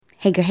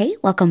Hey girl, hey,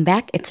 welcome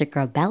back. It's your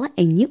girl Bella,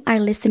 and you are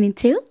listening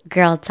to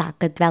Girl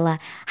Talk with Bella.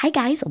 Hi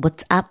guys,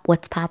 what's up?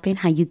 What's poppin'?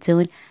 How you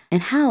doing?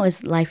 And how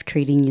is life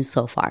treating you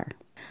so far?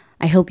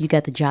 I hope you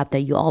got the job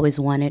that you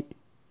always wanted.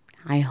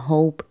 I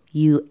hope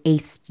you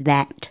aced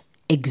that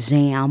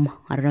exam.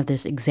 I don't know if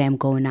there's exam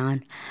going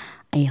on.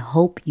 I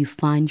hope you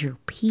find your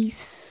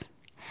peace,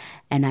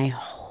 and I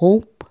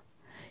hope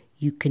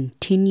you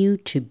continue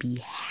to be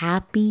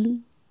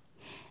happy,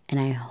 and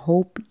I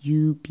hope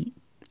you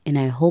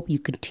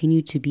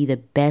continue to be the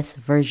best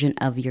version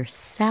of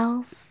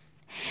yourself.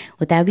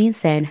 With that being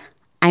said,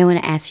 I want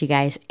to ask you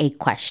guys a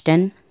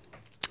question.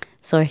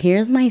 So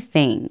here's my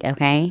thing,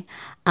 okay?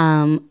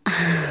 Have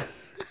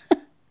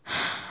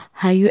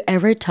you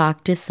ever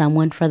talked to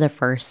someone for the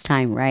first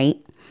time, right?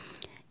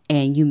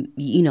 And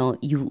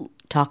you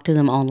talk to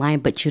them online,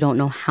 but you don't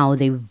know how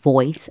their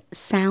voice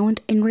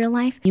sound in real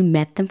life? You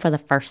met them for the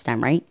first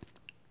time, right?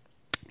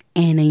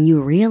 And then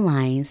you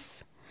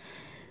realize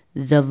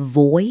the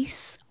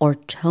voice or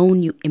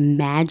tone you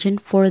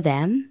imagined for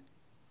them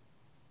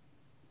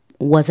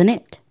wasn't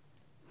it.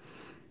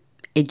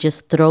 It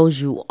just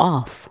throws you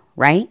off,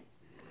 right?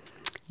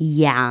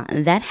 Yeah,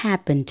 that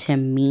happened to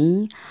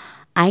me.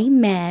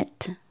 I'm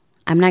not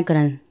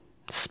going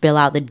to spill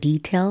out the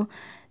detail.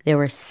 There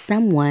was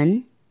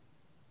someone,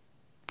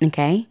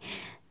 okay,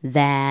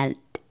 that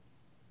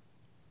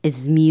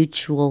is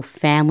mutual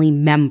family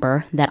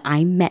member that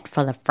I met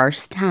for the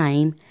first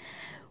time.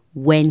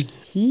 When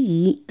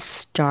he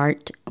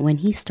started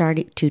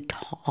to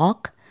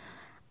talk,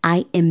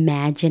 I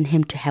imagined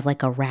him to have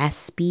like a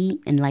raspy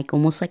and like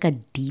almost like a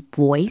deep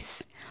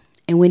voice.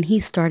 And when he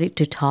started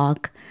to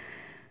talk,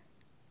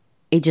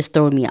 it just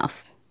threw me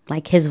off.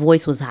 Like his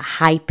voice was a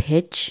high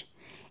pitch.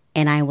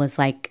 And I was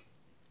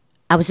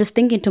just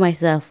thinking to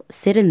myself,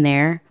 sitting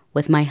there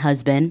with my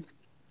husband.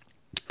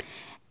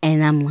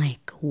 And I'm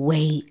like,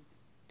 wait.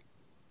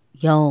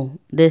 Yo,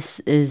 this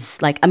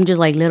is like, I'm just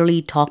like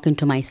literally talking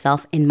to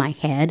myself in my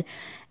head.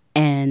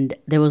 And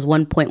there was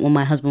one point when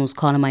my husband was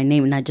calling my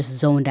name and I just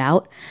zoned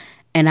out.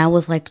 And I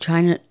was like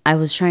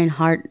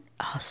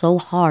so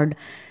hard,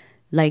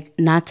 like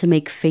not to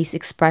make face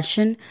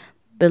expression,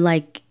 but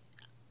like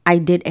I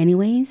did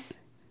anyways,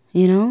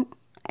 you know?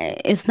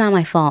 It's not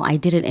my fault. I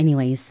did it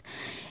anyways.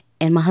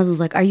 And my husband was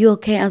like, are you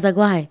okay? I was like,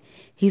 why?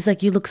 He's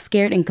like, you look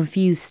scared and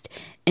confused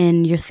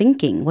and you're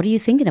thinking, what are you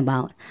thinking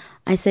about?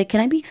 I said, can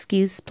I be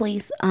excused,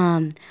 please?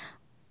 I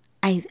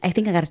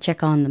think I got to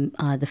check on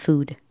the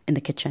food in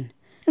the kitchen.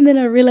 And then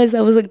I realized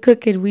I wasn't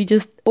cooking. We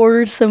just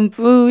ordered some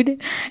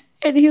food.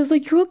 And he was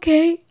like, you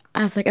okay?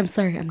 I was like, I'm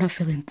sorry, I'm not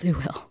feeling too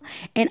well.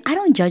 And I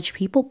don't judge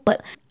people,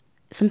 but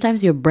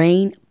sometimes your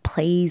brain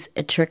plays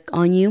a trick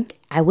on you.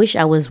 I wish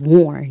I was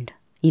warned,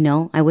 you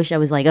know? I wish I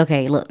was like,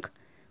 okay, look,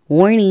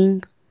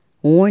 warning,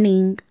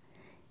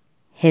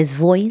 his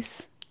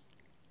voice,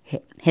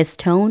 his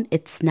tone,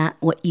 it's not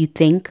what you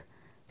think.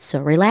 So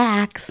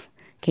relax.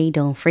 Okay,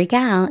 don't freak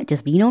out.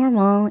 Just be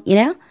normal, you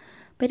know?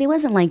 But it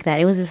wasn't like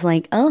that. It was just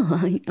like, oh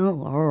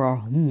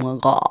my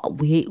God,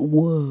 wait,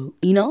 whoa.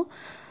 You know?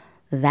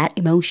 That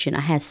emotion. I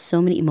had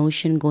so many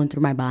emotion going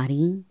through my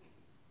body.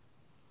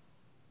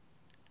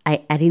 I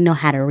didn't know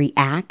how to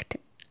react.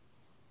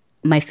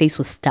 My face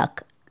was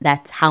stuck.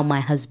 That's how my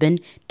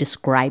husband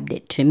described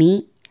it to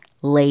me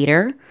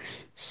later.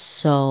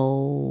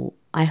 So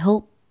I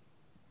hope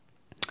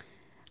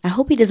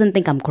he doesn't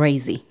think I'm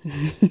crazy.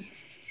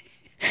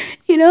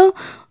 You know,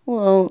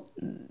 well,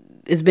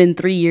 it's been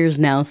 3 years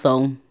now,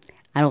 so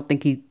I don't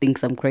think he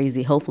thinks I'm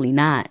crazy. Hopefully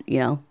not, you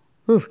know.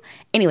 Whew.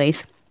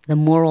 Anyways, the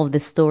moral of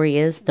this story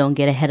is don't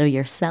get ahead of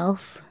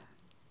yourself.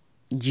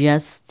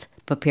 Just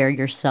prepare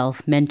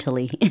yourself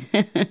mentally.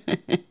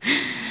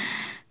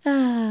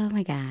 Oh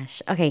my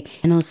gosh. Okay,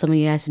 I know some of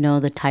you guys know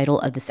the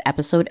title of this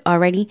episode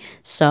already.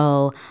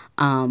 So,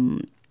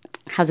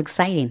 how's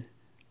exciting?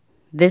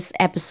 This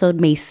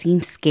episode may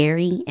seem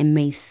scary and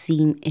may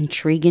seem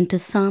intriguing to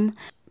some,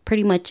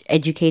 pretty much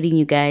educating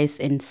you guys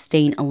and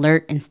staying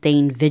alert and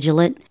staying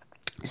vigilant.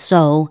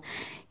 So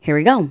here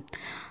we go.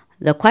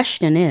 The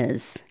question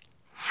is,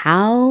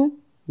 how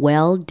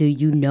well do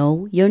you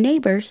know your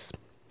neighbors?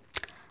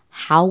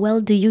 How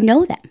well do you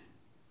know them?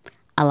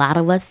 A lot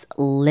of us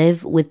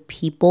live with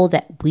people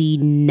that we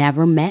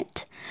never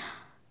met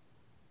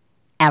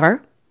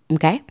ever,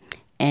 okay?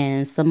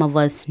 And some of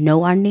us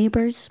know our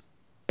neighbors,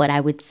 but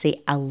I would say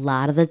a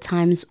lot of the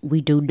times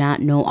we do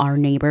not know our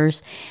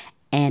neighbors.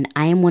 And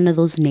I am one of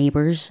those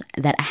neighbors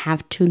that I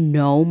have to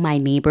know my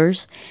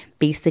neighbors.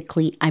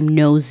 Basically, I'm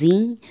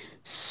nosy.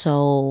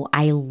 So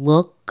I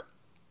look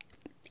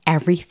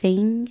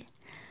everything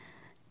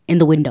in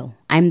the window.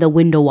 I'm the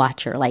window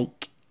watcher.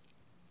 Like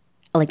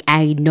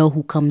I know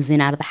who comes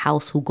in out of the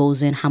house, who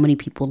goes in, how many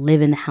people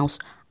live in the house.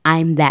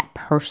 I'm that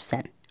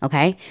person,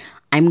 okay?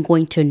 I'm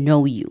going to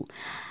know you.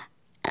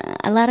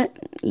 A lot of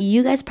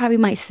you guys probably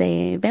might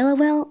say, Bella,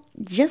 well,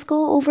 just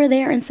go over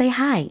there and say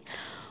hi.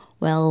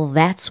 Well,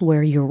 that's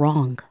where you're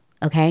wrong,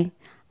 okay?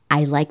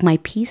 I like my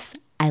peace.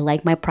 I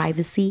like my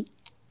privacy.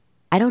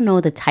 I don't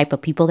know the type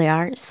of people they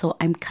are, so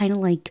I'm kind of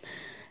like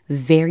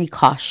very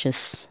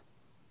cautious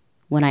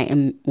when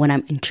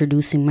I'm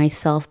introducing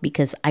myself,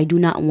 because I do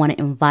not want to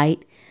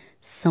invite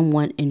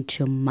someone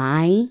into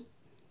my,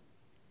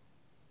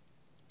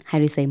 how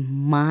do you say,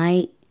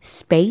 my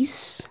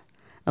space,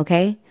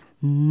 okay?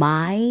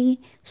 My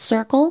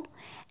circle.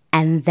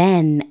 And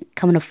then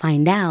come to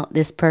find out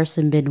this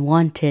person been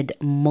wanted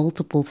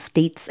multiple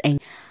states, and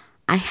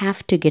I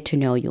have to get to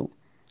know you.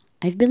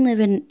 I've been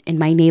living in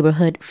my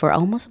neighborhood for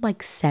almost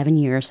like 7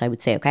 years, I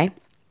would say, okay?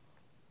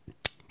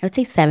 I would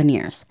say 7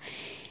 years.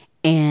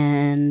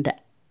 And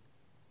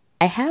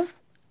I have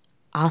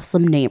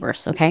awesome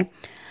neighbors, okay?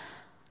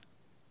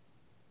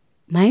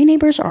 My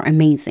neighbors are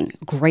amazing,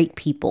 great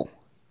people.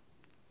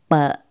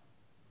 But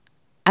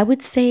I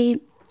would say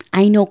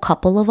I know a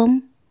couple of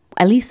them,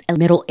 at least a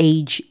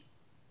middle-aged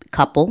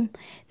couple.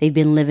 They've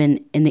been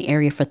living in the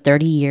area for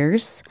 30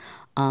 years.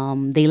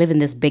 They live in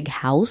this big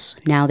house.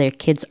 Now their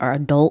kids are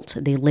adults.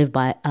 They live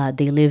by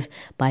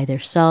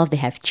themselves. They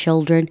have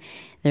children.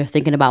 They're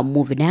thinking about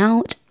moving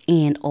out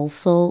and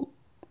also,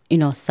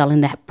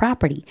 selling that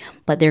property.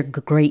 But they're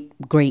great,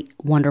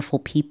 wonderful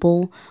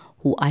people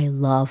who I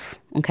love.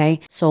 Okay.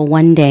 So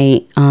one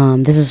day,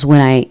 this is when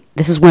I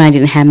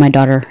didn't have my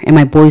daughter, and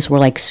my boys were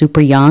like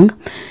super young.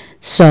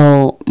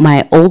 So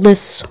my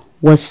oldest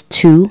was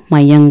 2.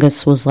 My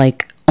youngest was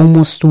like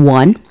almost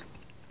 1.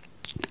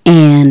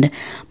 And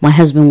my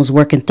husband was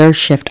working third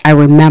shift. I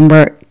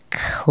remember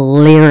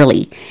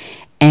clearly.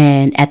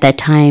 And at that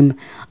time,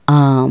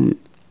 I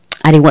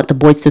didn't want the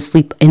boys to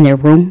sleep in their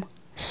room.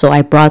 So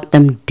I brought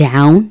them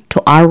down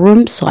to our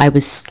room. So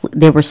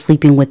they were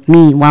sleeping with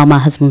me while my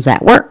husband was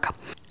at work.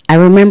 I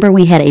remember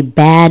we had a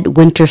bad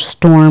winter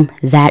storm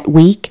that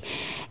week.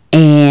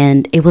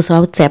 And it was, I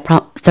would say,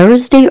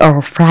 Thursday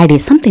or Friday,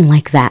 something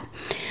like that.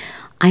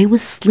 I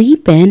was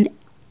sleeping,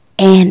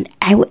 and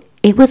I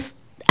was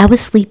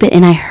sleeping,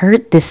 and I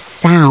heard this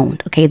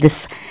sound. Okay,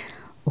 this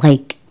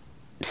like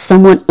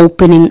someone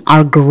opening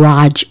our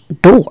garage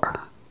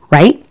door,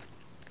 right?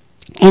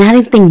 And I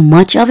didn't think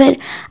much of it.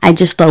 I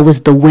just thought it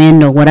was the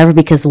wind or whatever,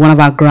 because one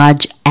of our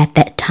garage at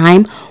that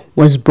time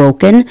was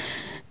broken,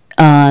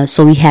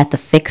 so we had to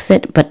fix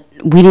it. But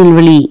we didn't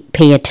really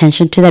pay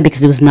attention to that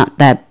because it was not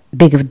that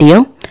big of a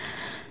deal.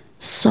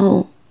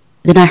 So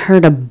then I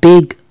heard a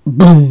big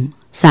boom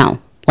sound,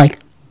 like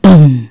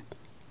boom.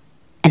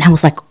 And I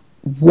was like,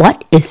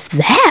 what is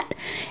that?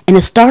 And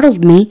it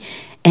startled me.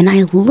 And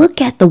I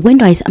look at the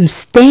window. I'm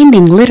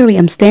standing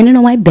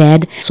on my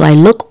bed. So I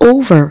look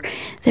over.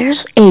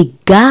 There's a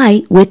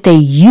guy with a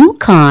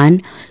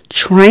Yukon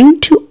trying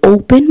to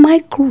open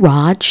my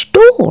garage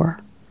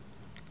door.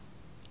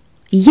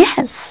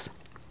 Yes.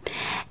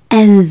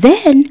 And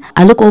then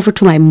I look over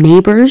to my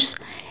neighbors.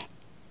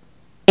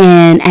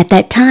 And at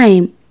that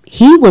time,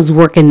 he was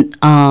working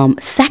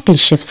second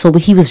shift, so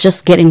he was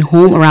just getting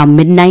home around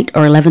midnight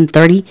or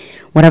 11:30,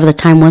 whatever the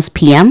time was,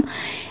 p.m.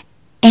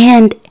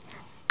 And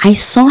I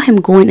saw him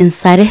going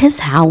inside of his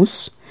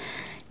house.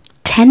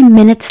 10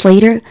 minutes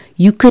later,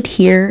 you could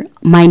hear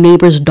my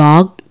neighbor's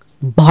dog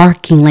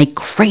barking like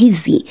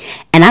crazy.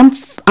 And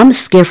I'm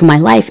scared for my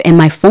life, and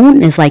my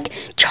phone is like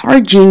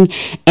charging,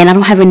 and I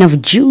don't have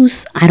enough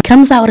juice. I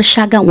comes out with a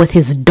shotgun with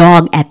his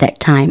dog at that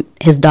time.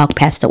 His dog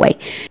passed away.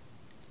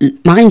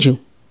 Mind you,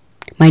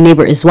 my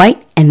neighbor is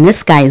white and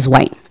this guy is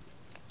white.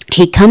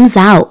 He comes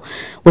out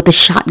with a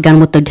shotgun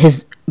with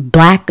his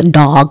black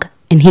dog,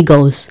 and he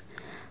goes,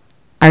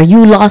 "Are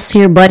you lost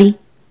here, buddy?"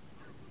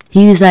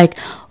 He's like,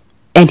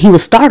 and he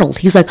was startled.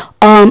 He was like,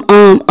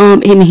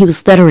 and he was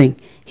stuttering.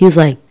 He was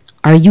like,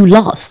 "Are you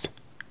lost?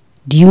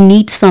 Do you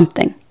need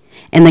something?"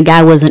 And the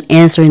guy wasn't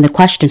answering the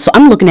question. So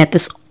I'm looking at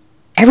this,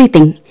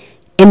 everything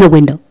in the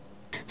window.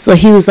 So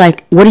he was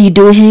like, "What are you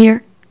doing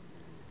here?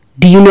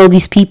 Do you know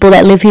these people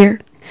that live here?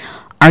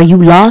 Are you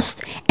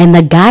lost?" And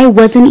the guy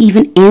wasn't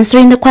even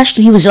answering the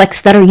question. He was like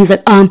stuttering. He's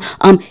like,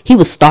 he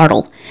was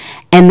startled.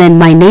 And then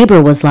my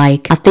neighbor was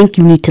like, "I think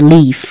you need to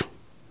leave."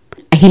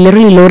 He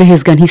literally loaded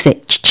his gun. He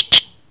said,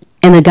 "Ch-ch-ch."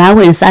 And the guy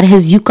went inside of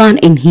his Yukon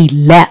and he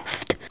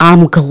left.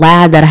 I'm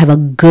glad that I have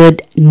a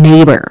good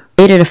neighbor.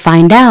 Later to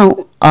find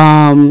out,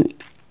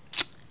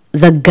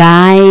 the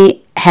guy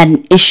had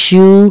an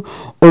issue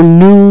or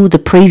knew the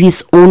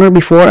previous owner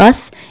before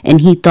us,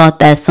 and he thought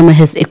that some of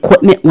his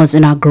equipment was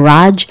in our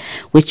garage,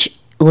 which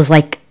was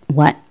like,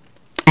 what?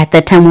 At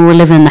that time, we were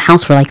living in the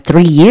house for like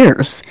 3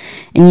 years.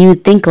 And you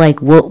think like,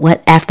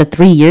 what, after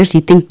 3 years, you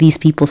think these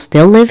people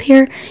still live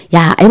here?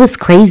 Yeah, it was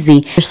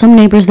crazy. There's some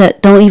neighbors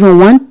that don't even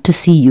want to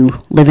see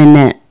you live in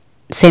that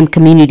same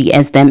community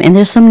as them. And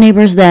there's some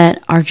neighbors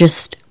that are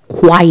just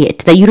quiet,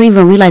 that you don't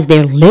even realize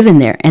they're living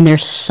there. And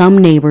there's some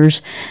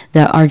neighbors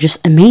that are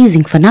just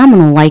amazing,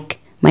 phenomenal, like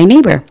my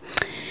neighbor.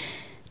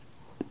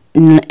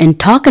 And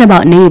talking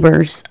about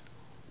neighbors,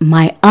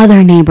 my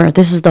other neighbor,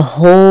 this is the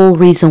whole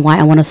reason why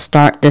I want to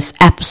start this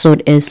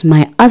episode, is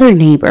my other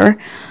neighbor.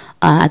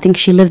 I think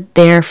she lived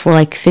there for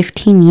like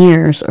 15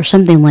 years or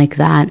something like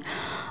that.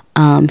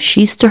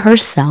 She's to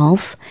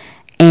herself,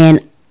 and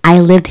I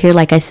lived here,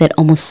 like I said,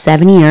 almost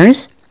 7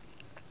 years.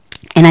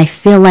 And I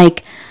feel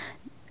like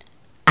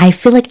I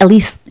feel like at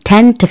least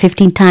 10 to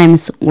 15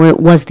 times where it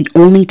was the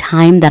only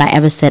time that I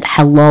ever said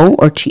hello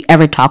or she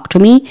ever talked to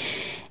me.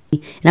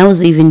 And I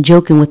was even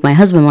joking with my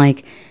husband,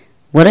 like,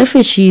 what if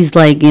she's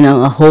like,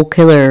 a whole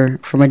killer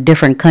from a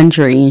different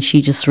country and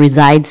she just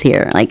resides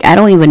here? Like, I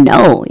don't even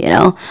know.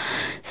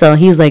 So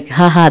he was like,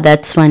 haha,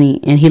 that's funny.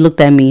 And he looked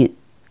at me,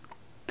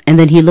 and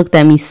then he looked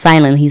at me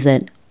silent. He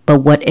said, but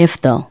what if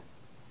though?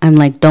 I'm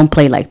like, don't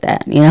play like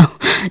that,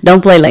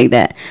 Don't play like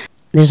that.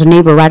 There's a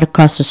neighbor right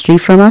across the street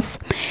from us.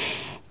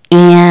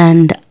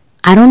 And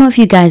I don't know if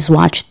you guys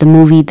watched the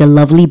movie The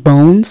Lovely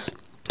Bones.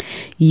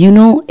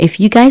 If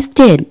you guys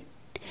did,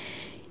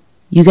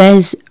 you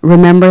guys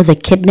remember the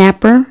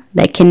kidnapper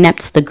that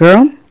kidnaps the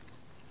girl?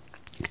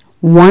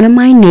 One of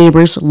my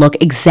neighbors look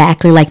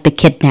exactly like the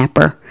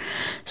kidnapper.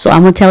 So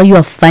I'm going to tell you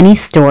a funny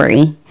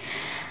story.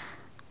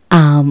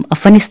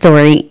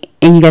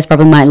 And you guys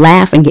probably might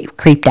laugh and get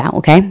creeped out,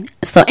 okay?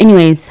 So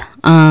anyways,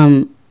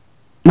 my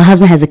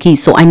husband has a key,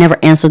 so I never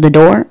answer the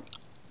door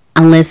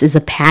unless it's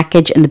a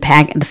package and the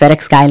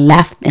FedEx guy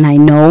left, and I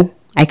know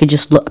I could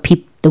just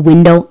peep the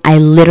window. I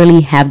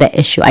literally have that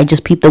issue. I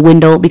just peep the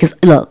window because,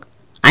 look,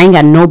 I ain't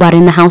got nobody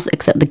in the house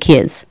except the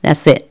kids.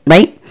 That's it,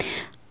 right?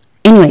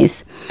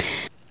 Anyways,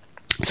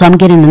 so I'm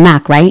getting a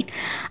knock, right?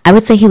 I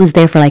would say he was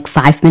there for like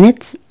 5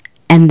 minutes,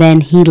 and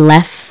then he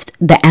left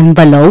the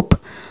envelope.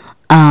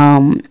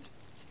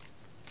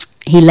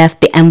 He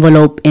left the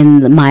envelope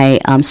in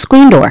my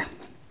screen door.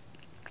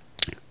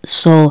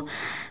 So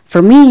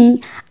for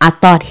me, I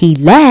thought he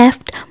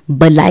left,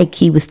 but like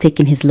he was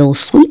taking his little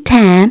sweet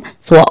time.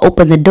 So I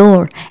opened the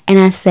door and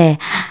I said,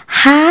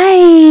 hi.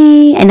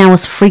 And I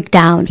was freaked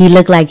out. He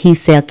looked like he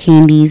sell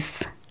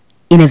candies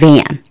in a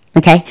van.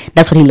 Okay.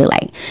 That's what he looked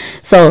like.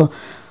 So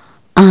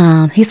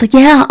he's like,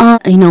 yeah,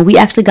 we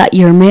actually got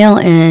your mail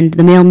and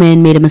the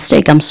mailman made a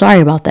mistake. I'm sorry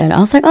about that. I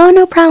was like, oh,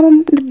 no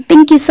problem.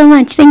 Thank you so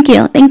much. Thank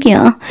you. Thank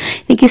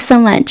you so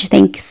much.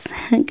 Thanks.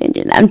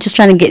 I'm just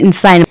trying to get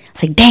inside.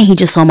 It's like, dang, he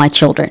just saw my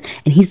children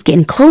and he's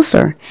getting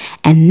closer.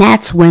 And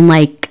that's when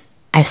like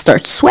I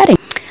start sweating.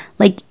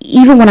 Like,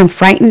 even when I'm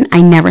frightened,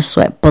 I never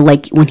sweat. But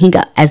like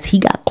as he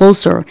got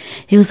closer,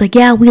 he was like,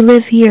 yeah, we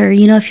live here.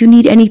 If you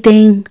need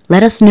anything,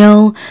 let us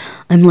know.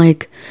 I'm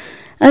like,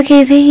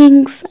 okay,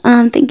 thanks.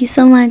 Thank you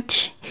so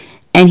much.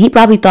 And he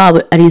probably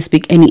thought I didn't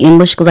speak any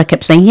English because I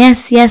kept saying,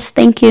 yes,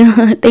 thank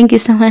you. Thank you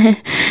so much.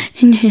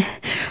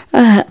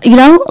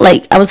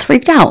 Like I was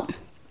freaked out.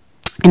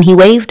 And he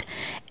waved.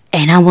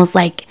 And I was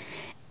like,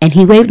 and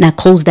he waved and I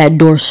closed that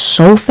door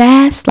so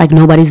fast, like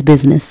nobody's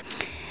business.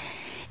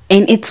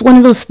 And it's one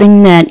of those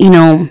things that,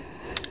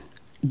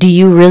 do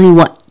you really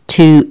want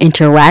to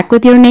interact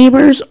with your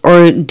neighbors,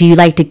 or do you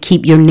like to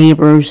keep your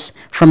neighbors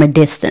from a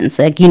distance?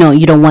 Like, you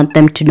don't want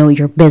them to know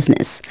your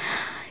business.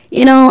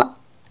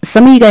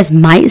 Some of you guys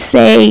might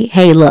say,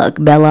 hey,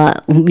 look,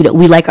 Bella,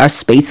 we like our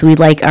space. We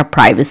like our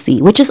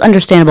privacy, which is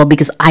understandable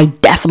because I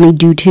definitely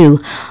do too.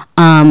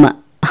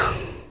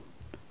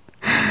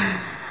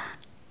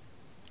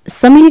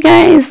 Some of you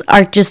guys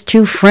are just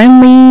too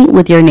friendly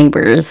with your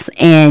neighbors,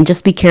 and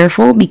just be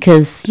careful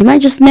because you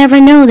might just never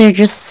know. They're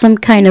just some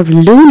kind of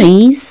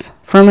loonies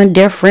from a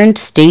different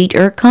state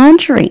or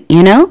country,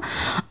 and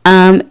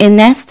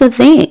that's the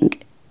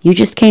thing. You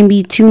just can't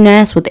be too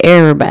nice with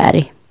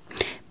everybody,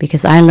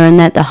 because I learned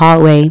that the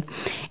hard way,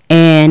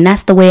 and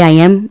that's the way I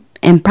am.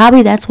 And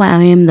probably that's why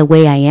I am the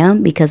way I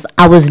am, because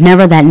I was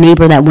never that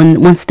neighbor that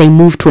once they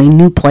moved to a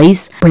new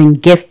place, bring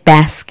gift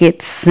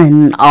baskets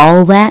and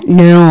all that.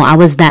 No, I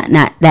was not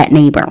that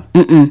neighbor.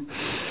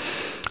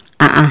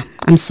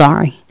 I'm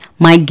sorry.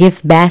 My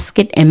gift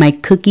basket and my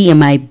cookie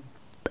and my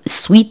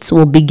sweets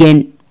will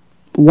begin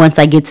once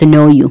I get to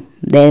know you.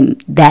 Then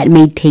that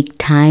may take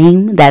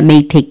time. That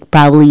may take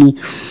probably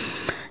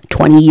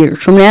 20 years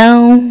from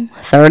now,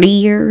 30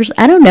 years,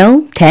 I don't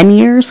know, 10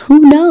 years, who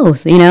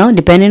knows,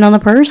 depending on the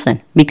person.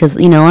 Because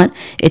you know what,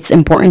 it's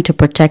important to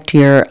protect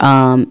your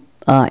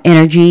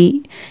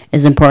energy.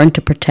 It's important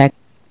to protect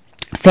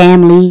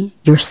family,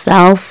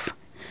 yourself.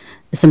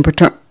 It's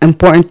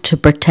important to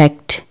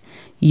protect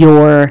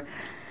your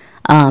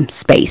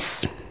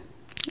space.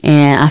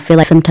 And I feel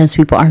like sometimes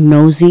people are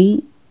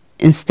nosy.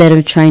 Instead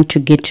of trying to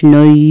get to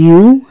know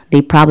you,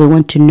 they probably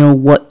want to know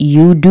what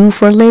you do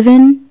for a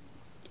living.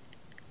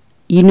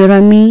 You know what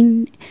I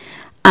mean?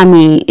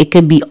 It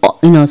could be,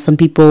 some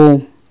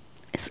people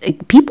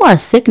are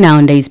sick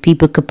nowadays.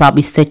 People could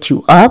probably set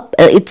you up.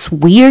 It's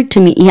weird to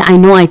me. Yeah, I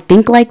know I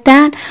think like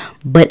that,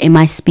 but am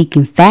I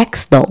speaking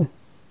facts though?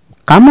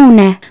 Come on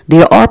now.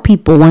 There are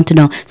people who want to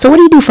know. So what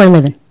do you do for a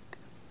living?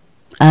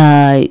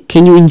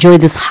 Can you enjoy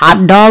this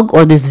hot dog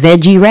or this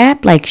veggie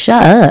wrap? Like,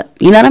 shut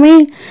up. You know what I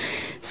mean?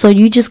 So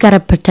you just got to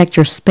protect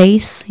your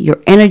space, your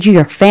energy,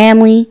 your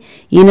family,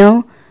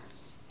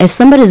 If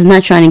somebody's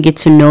not trying to get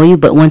to know you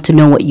but want to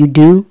know what you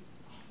do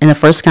in the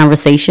first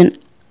conversation,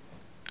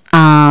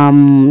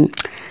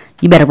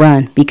 you better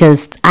run,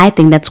 because I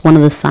think that's one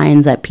of the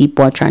signs that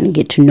people are trying to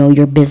get to know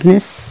your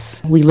business.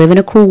 We live in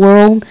a cruel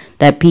world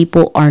that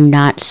people are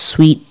not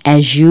sweet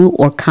as you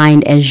or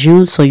kind as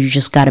you, so you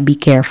just got to be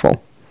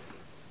careful.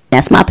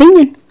 That's my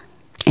opinion.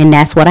 And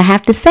that's what I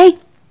have to say.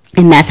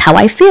 And that's how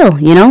I feel,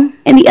 you know?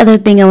 And the other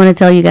thing I want to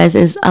tell you guys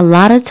is a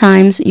lot of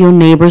times your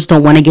neighbors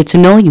don't want to get to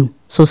know you.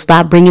 So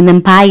stop bringing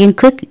them pie and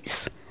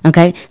cookies,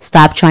 okay?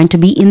 Stop trying to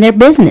be in their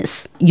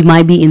business. You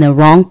might be in the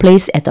wrong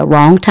place at the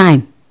wrong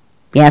time.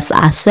 Yes,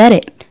 I said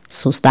it.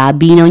 So stop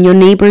being on your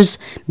neighbor's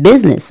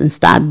business and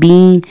stop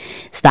being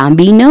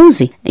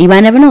nosy. You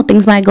might never know.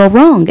 Things might go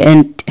wrong.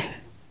 And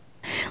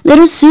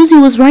little Susie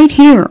was right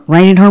here,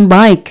 riding her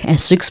bike at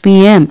 6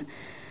 p.m.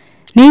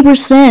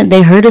 Neighbors said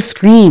they heard a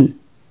scream,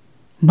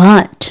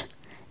 but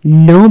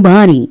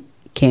nobody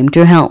came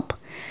to help.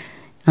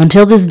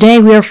 Until this day,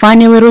 we are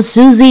finding little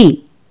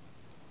Susie.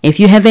 If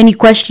you have any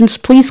questions,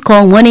 please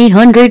call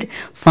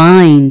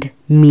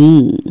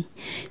 1-800-FIND-ME.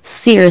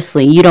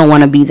 Seriously, you don't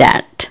want to be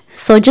that.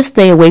 So just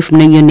stay away from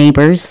your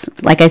neighbors.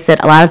 Like I said,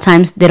 a lot of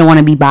times they don't want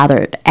to be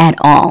bothered at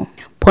all.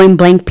 Point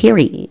blank,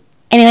 period.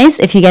 Anyways,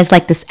 if you guys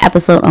like this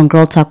episode on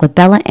Girl Talk with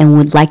Bella and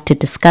would like to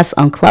discuss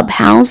on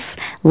Clubhouse,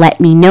 let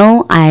me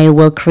know. I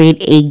will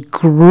create a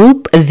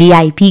group, a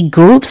VIP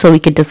group, so we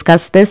could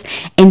discuss this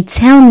and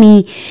tell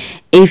me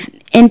a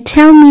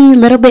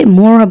little bit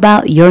more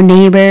about your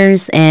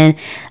neighbors and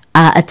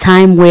a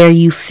time where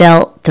you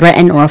felt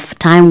threatened or a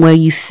time where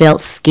you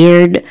felt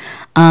scared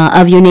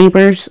of your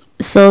neighbors.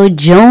 So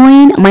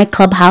join my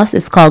Clubhouse.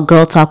 It's called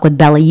Girl Talk with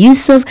Bella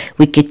Yusuf.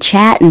 We could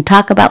chat and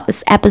talk about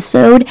this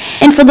episode.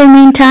 And for the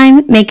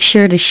meantime, make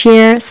sure to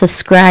share,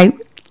 subscribe,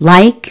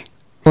 like.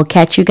 We'll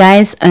catch you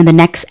guys on the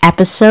next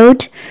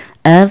episode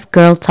of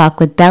Girl Talk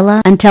with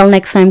Bella. Until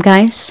next time,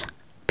 guys,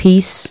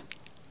 peace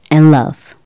and love.